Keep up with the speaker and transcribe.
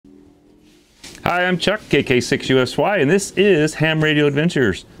Hi, I'm Chuck, KK6USY, and this is Ham Radio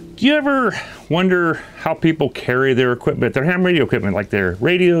Adventures. Do you ever wonder how people carry their equipment, their ham radio equipment, like their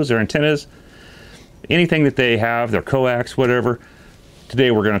radios, their antennas, anything that they have, their coax, whatever?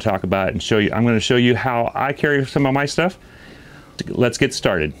 Today we're going to talk about it and show you. I'm going to show you how I carry some of my stuff. Let's get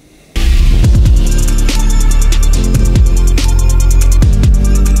started.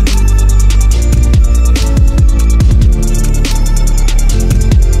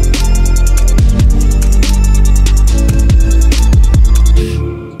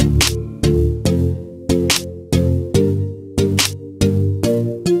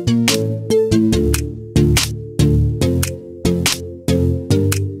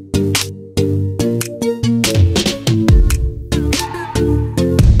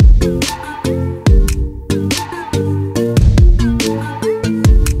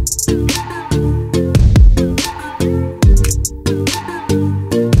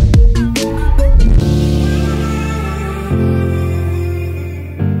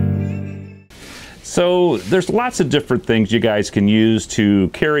 So there's lots of different things you guys can use to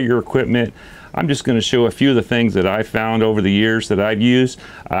carry your equipment. I'm just going to show a few of the things that I found over the years that I've used.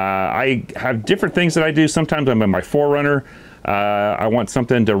 I have different things that I do. Sometimes I'm in my 4Runner. I want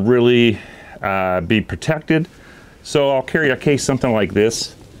something to really be protected. So I'll carry a case something like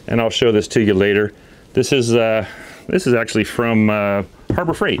this, and I'll show this to you later. This is actually from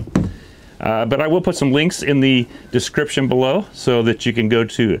Harbor Freight. But I will put some links in the description below so that you can go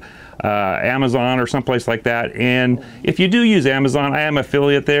to Amazon or someplace like that. And if you do use Amazon, I am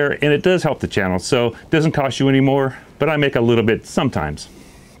affiliate there, and it does help the channel. So it doesn't cost you any more, but I make a little bit sometimes.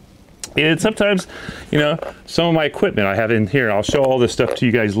 And sometimes, you know, some of my equipment I have in here, I'll show all this stuff to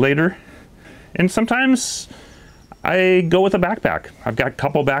you guys later. And sometimes I go with a backpack. I've got a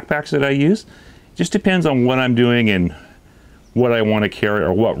couple backpacks that I use. Just depends on what I'm doing and what I want to carry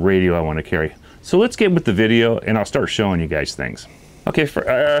or what radio I want to carry. So let's get with the video and I'll start showing you guys things. Okay,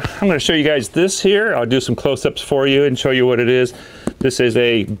 I'm going to show you guys this here. I'll do some close-ups for you and show you what it is. This is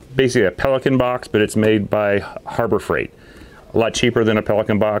basically a Pelican box, but it's made by Harbor Freight. A lot cheaper than a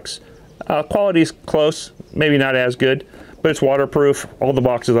Pelican box. Quality's close, maybe not as good, but it's waterproof. All the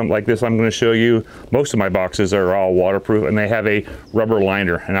boxes like this I'm going to show you, most of my boxes are all waterproof, and they have a rubber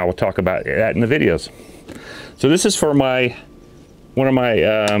liner, and I will talk about that in the videos. So this is for one of my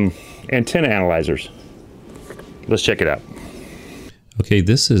antenna analyzers. Let's check it out. Okay,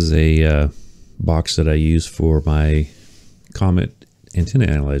 this is a box that I use for my Comet antenna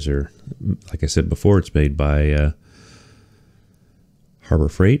analyzer. Like I said before, it's made by Harbor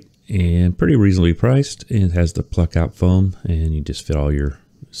Freight and pretty reasonably priced. And it has the pluck out foam, and you just fit all your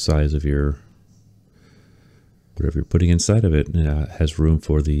size of your whatever you're putting inside of it. And it has room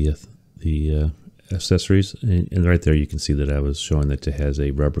for the accessories, and right there you can see that I was showing that it has a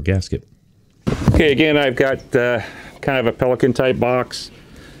rubber gasket. Okay, again, I've got kind of a Pelican type box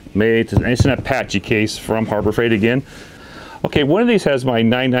made. It's an Apache case from Harbor Freight again. Okay, one of these has my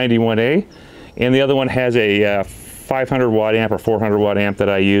 991A, and the other one has a 500 watt amp or 400 watt amp that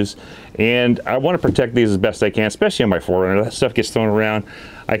I use. And I want to protect these as best I can, especially on my 4Runner. That stuff gets thrown around.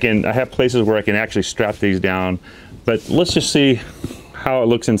 I have places where I can actually strap these down. But let's just see how it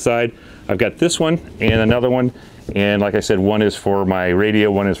looks inside. I've got this one and another one, and like I said, one is for my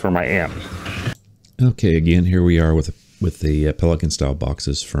radio, one is for my amp. Okay, again, here we are with the Pelican style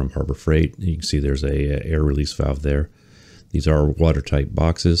boxes from Harbor Freight. You can see there's a air release valve there. These are watertight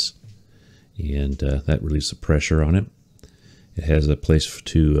boxes, and that releases the pressure on it. It has a place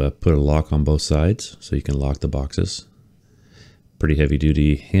to put a lock on both sides, so you can lock the boxes. Pretty heavy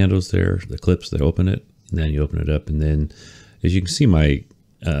duty handles there, the clips that open it, and then you open it up, and then as you can see, my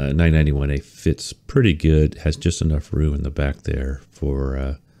 991A fits pretty good. Has just enough room in the back there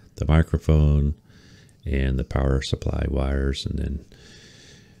for the microphone and the power supply wires, and then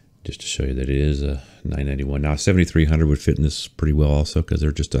just to show you that it is a 991. Now 7300 would fit in this pretty well also, because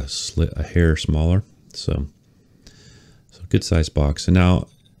they're just a hair smaller. So good size box. And now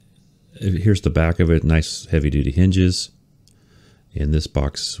here's the back of it. Nice heavy duty hinges. And this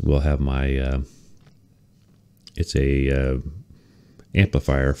box will have my it's a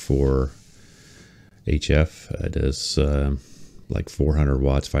amplifier for HF. It does like 400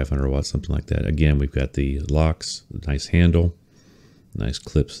 watts, 500 watts, something like that. Again, we've got the locks, nice handle, nice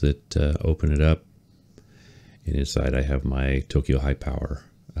clips that open it up. And inside I have my Tokyo High Power.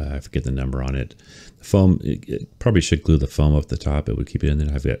 I forget the number on it. The foam, it probably should glue the foam up the top. It would keep it in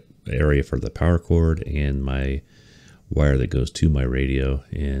there. I've got area for the power cord and my wire that goes to my radio.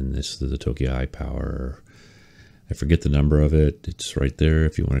 And this is the Tokyo High Power. I forget the number of it. It's right there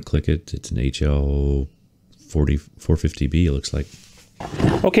if you want to click it. It's an HL450B, it looks like.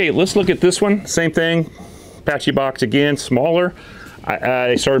 Okay, let's look at this one. Same thing, Apache box again, smaller.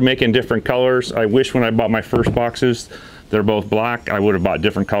 I started making different colors. I wish when I bought my first boxes, they're both black. I would have bought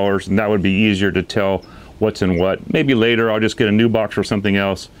different colors, and that would be easier to tell what's in what. Maybe later I'll just get a new box or something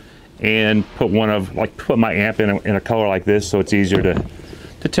else and put put my amp in a color like this, so it's easier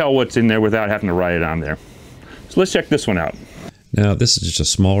to tell what's in there without having to write it on there. So let's check this one out. Now this is just a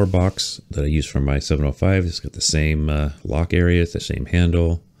smaller box that I use for my 705. It's got the same lock area, it's the same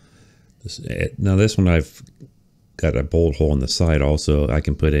handle. Now this one I've got a bolt hole in the side also. I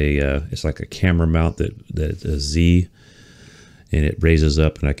can put it's like a camera mount that's a Z, and it raises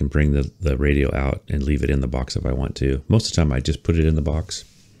up, and I can bring the radio out and leave it in the box if I want to. Most of the time I just put it in the box.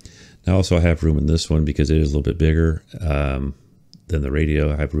 Now also I have room in this one because it is a little bit bigger than the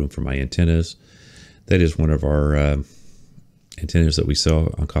radio. I have room for my antennas. That is one of our antennas that we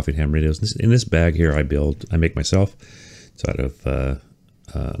sell on Coffee and Ham radios. In this bag here I make myself. It's out of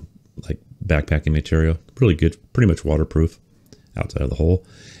like backpacking material. Really good, pretty much waterproof outside of the hole.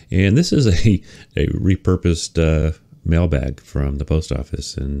 And this is a repurposed mail bag from the post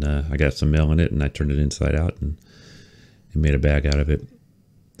office, and I got some mail in it and I turned it inside out and made a bag out of it.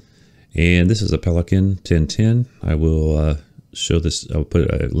 And this is a Pelican 1010. I will show this. I'll put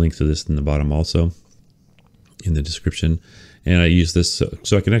a link to this in the bottom also in the description. And I use this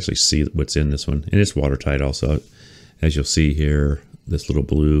so I can actually see what's in this one. And it's watertight also. As you'll see here, this little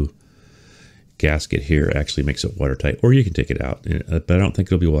blue gasket here actually makes it watertight. Or you can take it out, but I don't think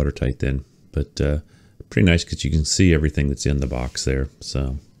it'll be watertight then. But pretty nice because you can see everything that's in the box there.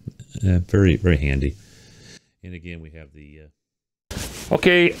 So very, very handy. And again, we have the...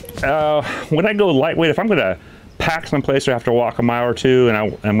 Okay, when I go lightweight, if I'm going to pack someplace or have to walk a mile or two and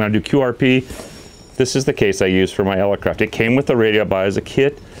I'm going to do QRP, this is the case I use for my Elecraft. It came with the radio I bought as a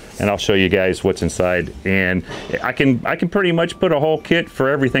kit, and I'll show you guys what's inside. And I can pretty much put a whole kit for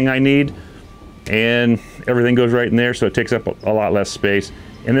everything I need, and everything goes right in there, so it takes up a lot less space.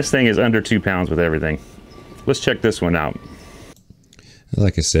 And this thing is under 2 pounds with everything. Let's check this one out.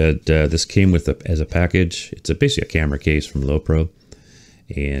 Like I said, this came with as a package. It's basically a camera case from Lowepro,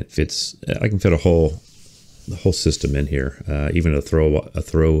 and it fits. I can fit the whole system in here, even a throw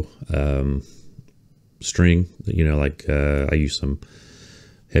string. You know, like I use some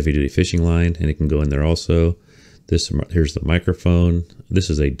heavy duty fishing line, and it can go in there also. Here's the microphone. This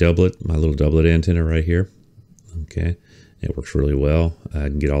is a doublet, my little doublet antenna right here. Okay, it works really well. I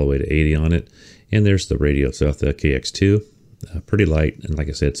can get all the way to 80 on it. And there's the radio itself, the KX2. Pretty light, and like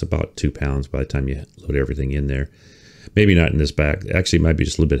I said, it's about 2 pounds by the time you load everything in there. Maybe not in this bag. Actually, it might be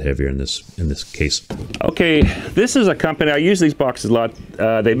just a little bit heavier in this case. Okay, this is a company, I use these boxes a lot.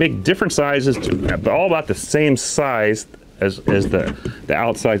 They make different sizes, all about the same size as the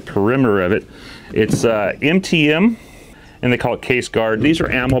outside perimeter of it. It's MTM, and they call it Case Guard. These are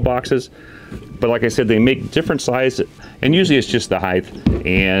ammo boxes, but like I said, they make different sizes, and usually it's just the height.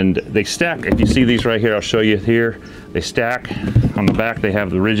 And they stack. If you see these right here, I'll show you here. They stack on the back. They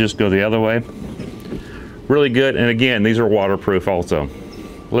have the ridges go the other way. Really good. And again, these are waterproof also.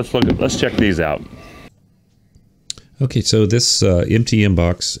 Let's check these out. Okay, so this MTM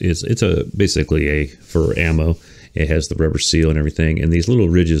box it's basically for ammo. It has the rubber seal and everything, and these little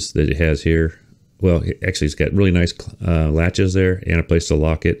ridges that it has here. Well, actually, it's got really nice latches there, and a place to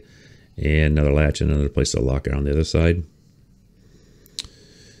lock it, and another latch and another place to lock it on the other side.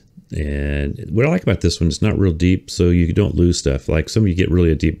 And what I like about this one, it's not real deep, so you don't lose stuff. Like some of you get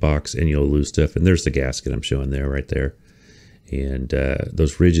really a deep box and you'll lose stuff. And there's the gasket I'm showing there, right there. And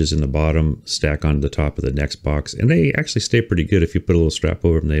those ridges in the bottom stack onto the top of the next box, and they actually stay pretty good. If you put a little strap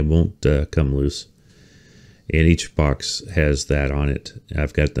over them, they won't come loose. And each box has that on it.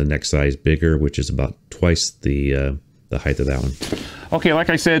 I've got the next size bigger, which is about twice the height of that one. Okay, like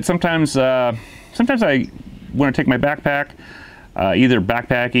I said, sometimes I want to take my backpack, either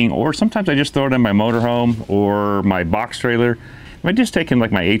backpacking, or sometimes I just throw it in my motorhome or my box trailer. If I just take in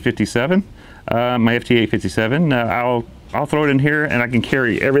like my 857, my FT857, I'll throw it in here, and I can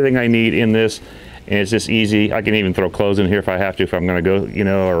carry everything I need in this, and it's just easy. I can even throw clothes in here if I have to, if I'm going to go, you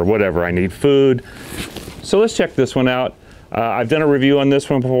know, or whatever. I need food. So let's check this one out. I've done a review on this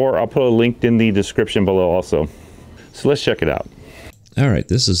one before. I'll put a link in the description below also. So let's check it out. All right,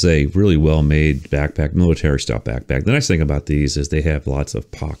 this is a really well-made backpack, military-style backpack. The nice thing about these is they have lots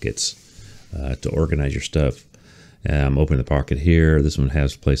of pockets to organize your stuff. Open the pocket here. This one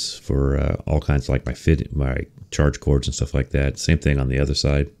has a place for all kinds, like my charge cords and stuff like that. Same thing on the other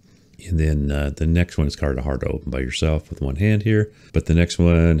side. And then the next one is kind of hard to open by yourself with one hand here. But the next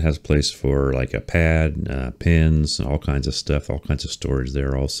one has a place for like a pad, pens, all kinds of stuff, all kinds of storage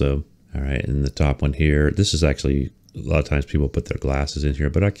there also. All right, and the top one here, this is actually a lot of times people put their glasses in here,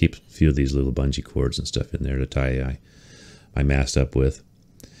 but I keep a few of these little bungee cords and stuff in there to tie my mast up with.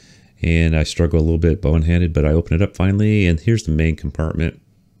 And I struggle a little bit one-handed, but I open it up finally, and here's the main compartment.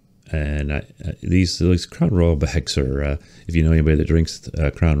 And these Crown Royal bags are, if you know anybody that drinks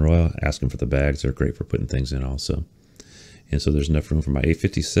Crown Royal, ask them for the bags. They're great for putting things in also. And so there's enough room for my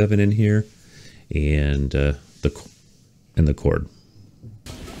 857 in here, and the cord.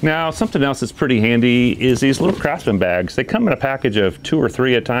 Now, something else that's pretty handy is these little Craftsman bags. They come in a package of 2 or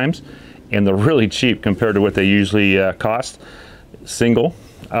 3 at times, and they're really cheap compared to what they usually cost single.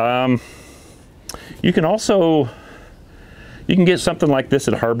 You can get something like this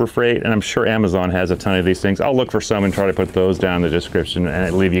at Harbor Freight, and I'm sure Amazon has a ton of these things. I'll look for some and try to put those down in the description, and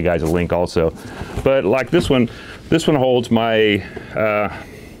I'll leave you guys a link also. But like this one holds my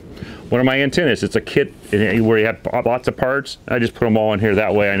one of my antennas. It's a kit where you have lots of parts. I just put them all in here.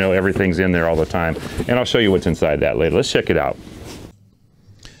 That way I know everything's in there all the time. And I'll show you what's inside that later. Let's check it out.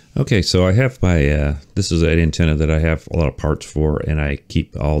 Okay, so I have my, this is an antenna that I have a lot of parts for, and I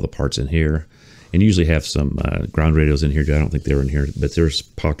keep all the parts in here. And usually have some ground radios in here. I don't think they were in here, but there's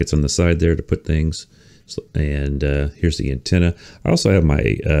pockets on the side there to put things. So, and here's the antenna. I also have my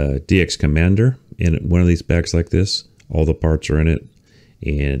DX Commander in one of these bags like this. All the parts are in it.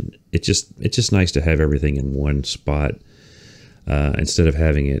 And it's just nice to have everything in one spot instead of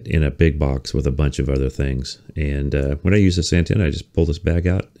having it in a big box with a bunch of other things. And when I use this antenna, I just pull this bag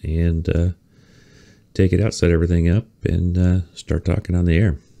out and take it out, set everything up, and start talking on the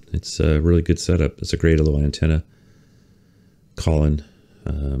air. It's a really good setup. It's a great little antenna. Colin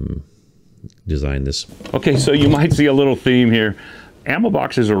designed this. Okay, so you might see a little theme here. Ammo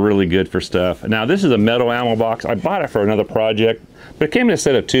boxes are really good for stuff. Now this is a metal ammo box. I bought it for another project, but it came in a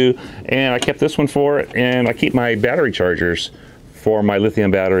set of 2, and I kept this one for it, and I keep my battery chargers for my lithium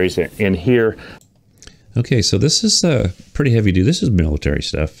batteries in here. Okay, so this is pretty heavy duty. This is military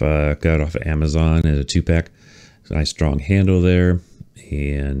stuff. Got it off of Amazon as a 2-pack. Nice strong handle there,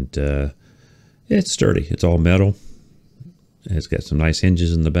 and it's sturdy. It's all metal. It's got some nice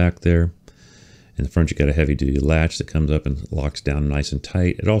hinges in the back there. In the front, you got a heavy-duty latch that comes up and locks down nice and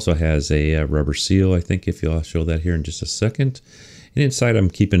tight. It also has a rubber seal, I think, if you'll show that here in just a second. And inside, I'm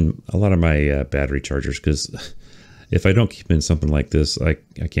keeping a lot of my battery chargers, because if I don't keep in something like this, I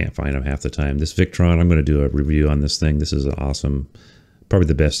can't find them half the time. This Victron, I'm going to do a review on this thing. This is an awesome, probably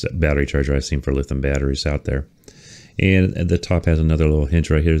the best battery charger I've seen for lithium batteries out there. And at the top has another little hinge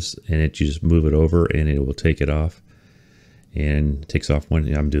right here, and you just move it over, and it will take it off. And takes off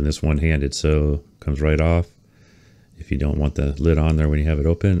one. I'm doing this one-handed, so it comes right off if you don't want the lid on there when you have it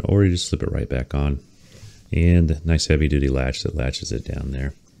open, or you just slip it right back on. And nice heavy-duty latch that latches it down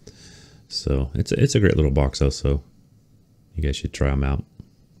there. So it's a great little box also. You guys should try them out.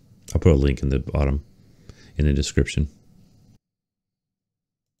 I'll put a link in the bottom in the description.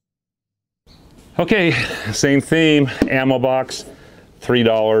 Okay, same theme, ammo box.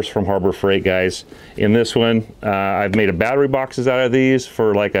 $3 from Harbor Freight, guys. In this one, I've made a battery boxes out of these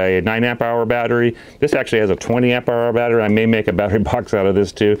for like a 9 amp hour battery. This actually has a 20 amp hour battery. I may make a battery box out of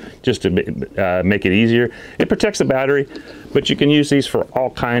this too, just to make it easier. It protects the battery, but you can use these for all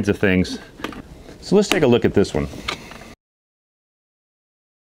kinds of things. So let's take a look at this one.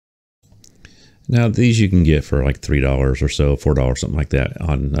 Now these you can get for like $3 or so, $4, something like that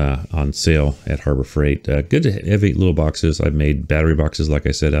on sale at Harbor Freight. Good heavy little boxes. I've made battery boxes, like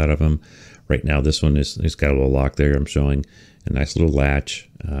I said, out of them. Right now this one it's got a little lock there. I'm showing a nice little latch,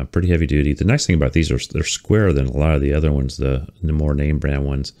 pretty heavy duty. The nice thing about these are they're squarer than a lot of the other ones, the more name brand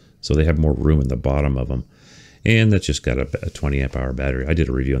ones. So they have more room in the bottom of them. And that's just got a 20 amp hour battery. I did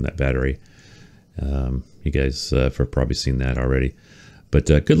a review on that battery. You guys have probably seen that already. But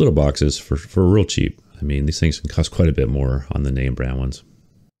good little boxes for real cheap. I mean, these things can cost quite a bit more on the name brand ones.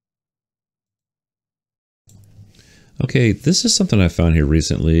 Okay, this is something I found here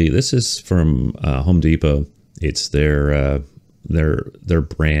recently. This is from Home Depot. It's their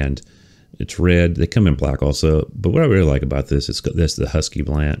brand. It's red. They come in black also. But what I really like about this is the Husky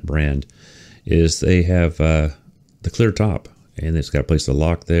brand is they have the clear top, and it's got a place to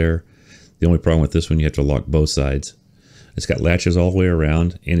lock there. The only problem with this one, you have to lock both sides. It's got latches all the way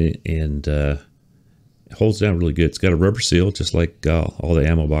around, and it holds down really good. It's got a rubber seal, just like all the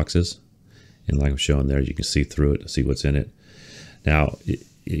ammo boxes. And like I'm showing there, you can see through it, see what's in it. Now,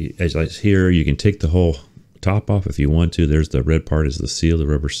 as I here, you can take the whole top off if you want to. There's the red part is the seal, the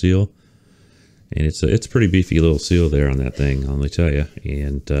rubber seal. And it's a pretty beefy little seal there on that thing, let me tell you.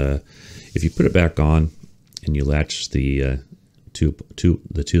 And if you put it back on and you latch the two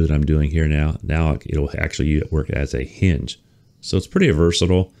that I'm doing here now it'll actually work as a hinge. So it's pretty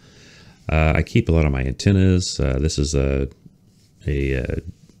versatile. I keep a lot of my antennas. This is a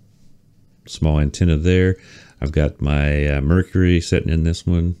small antenna there. I've got my Mercury sitting in this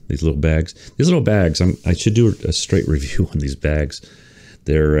one. These little bags. I should do a straight review on these bags.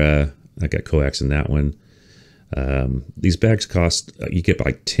 They're I got coax in that one. These bags cost, you get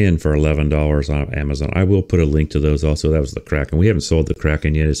like 10 for $11 on Amazon. I will put a link to those also. That was the Kraken. We haven't sold the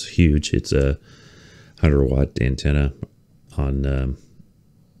Kraken yet. It's huge. It's a 100-watt antenna on,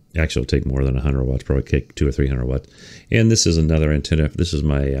 actually it'll take more than 100 watts, probably take 200 or 300 watts. And this is another antenna. This is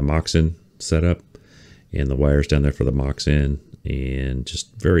my Moxon setup, and the wires down there for the Moxon, and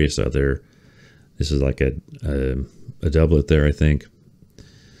just various other, this is like a doublet there, I think.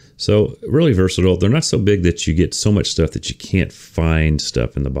 So really versatile. They're not so big that you get so much stuff that you can't find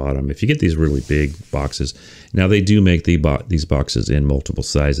stuff in the bottom. If you get these really big boxes, now they do make these boxes in multiple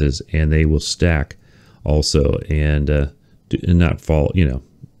sizes, and they will stack also, and not fall, you know,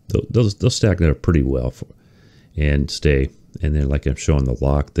 they'll stack there pretty well and stay. And then, like I'm showing the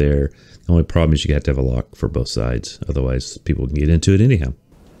lock there, the only problem is you have to have a lock for both sides. Otherwise, people can get into it anyhow.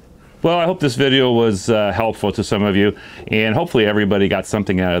 Well, I hope this video was helpful to some of you, and hopefully everybody got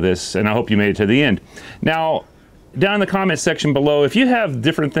something out of this, and I hope you made it to the end. Now, down in the comment section below, if you have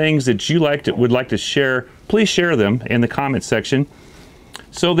different things that you would like to share, please share them in the comment section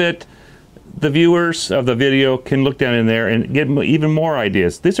so that the viewers of the video can look down in there and get even more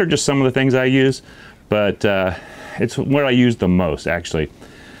ideas. These are just some of the things I use, but it's what I use the most, actually.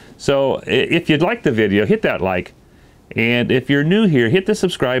 So if you'd like the video, hit that like. And if you're new here, hit the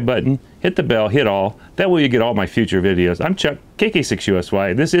subscribe button, hit the bell, hit all. That way you get all my future videos. I'm Chuck,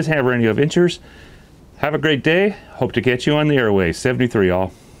 KK6USY. This is Hammer Radio Adventures. Have a great day. Hope to catch you on the airways. 73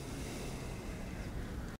 all.